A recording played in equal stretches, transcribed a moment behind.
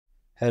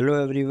Hello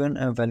everyone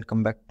and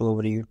welcome back to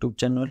our YouTube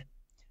channel.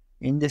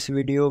 In this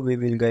video we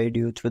will guide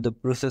you through the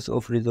process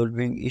of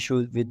resolving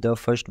issues with the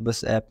first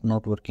bus app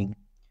not working.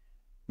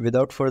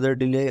 Without further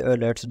delay,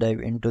 let's dive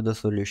into the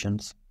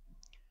solutions.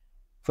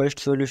 First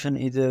solution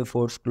is a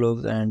force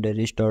close and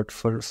restart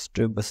first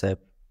bus app.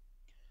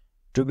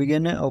 To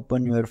begin,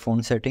 open your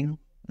phone setting,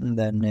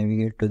 then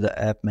navigate to the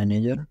app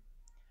manager.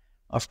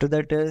 After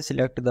that,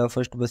 select the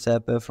first bus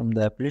app from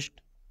the app list.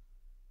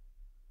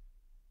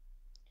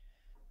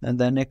 And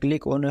then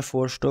click on a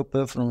force stop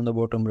from the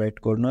bottom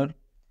right corner.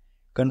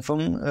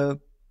 Confirm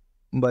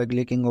by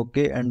clicking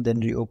OK and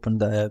then reopen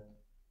the app.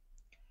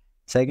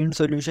 Second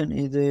solution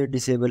is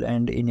disable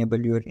and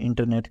enable your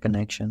internet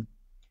connection.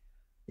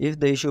 If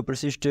the issue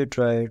persists,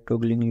 try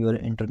toggling your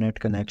internet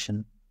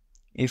connection.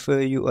 If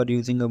you are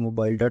using a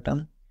mobile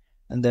data,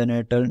 and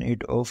then turn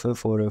it off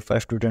for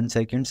 5 to 10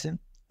 seconds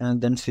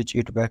and then switch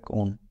it back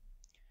on.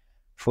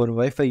 For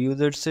Wi-Fi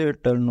users,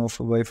 turn off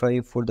Wi-Fi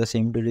for the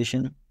same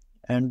duration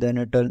and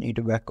then turn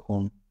it back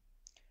on.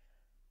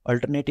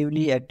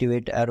 Alternatively,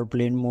 activate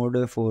aeroplane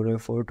mode for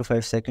 4 to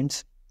 5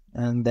 seconds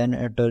and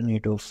then turn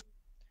it off.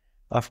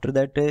 After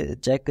that,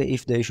 check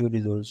if the issue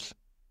resolves.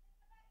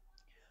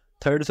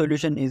 Third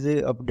solution is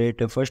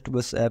update first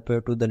bus app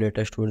to the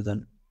latest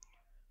version.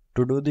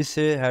 To do this,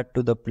 head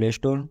to the Play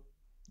Store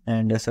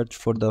and search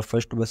for the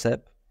first bus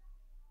app.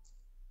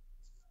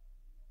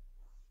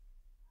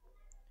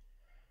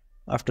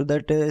 After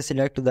that,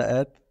 select the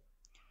app.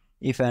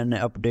 If an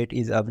update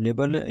is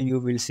available, you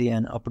will see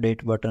an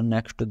update button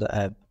next to the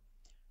app.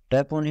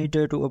 Tap on it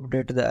to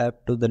update the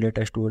app to the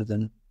latest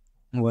version.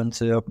 Once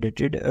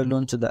updated,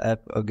 launch the app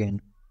again.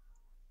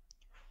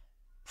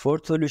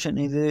 Fourth solution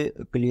is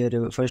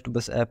clear first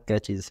bus app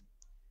caches.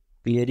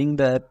 Clearing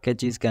the app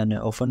caches can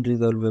often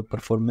resolve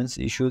performance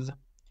issues.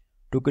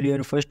 To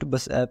clear first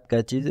bus app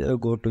caches,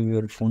 go to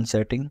your phone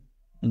setting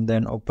and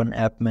then open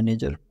app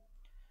manager.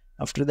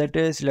 After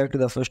that, select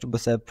the first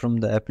bus app from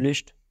the app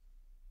list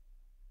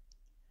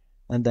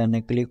and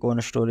then click on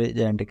storage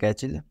and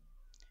caches.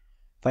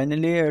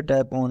 Finally,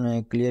 tap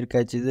on clear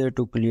caches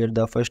to clear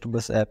the first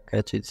bus app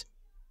caches.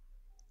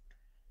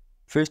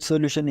 Fifth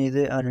solution is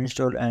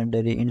uninstall and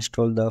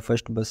reinstall the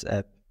first bus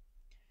app.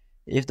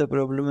 If the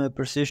problem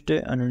persists,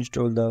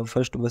 uninstall the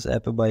first bus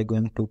app by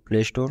going to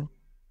Play Store,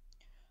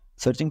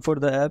 searching for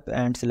the app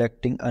and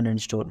selecting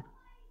uninstall.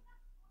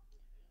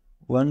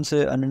 Once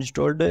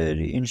uninstalled,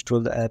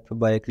 reinstall the app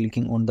by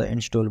clicking on the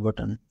install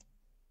button.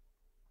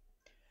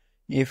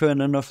 If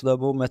none of the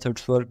above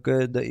methods work,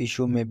 the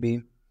issue may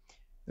be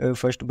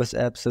first bus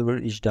app server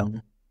is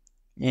down.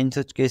 In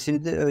such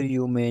cases,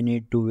 you may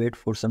need to wait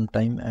for some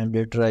time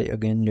and try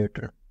again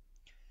later.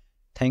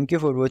 Thank you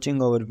for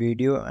watching our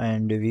video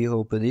and we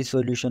hope this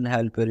solution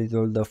help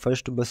resolve the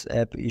first bus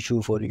app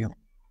issue for you.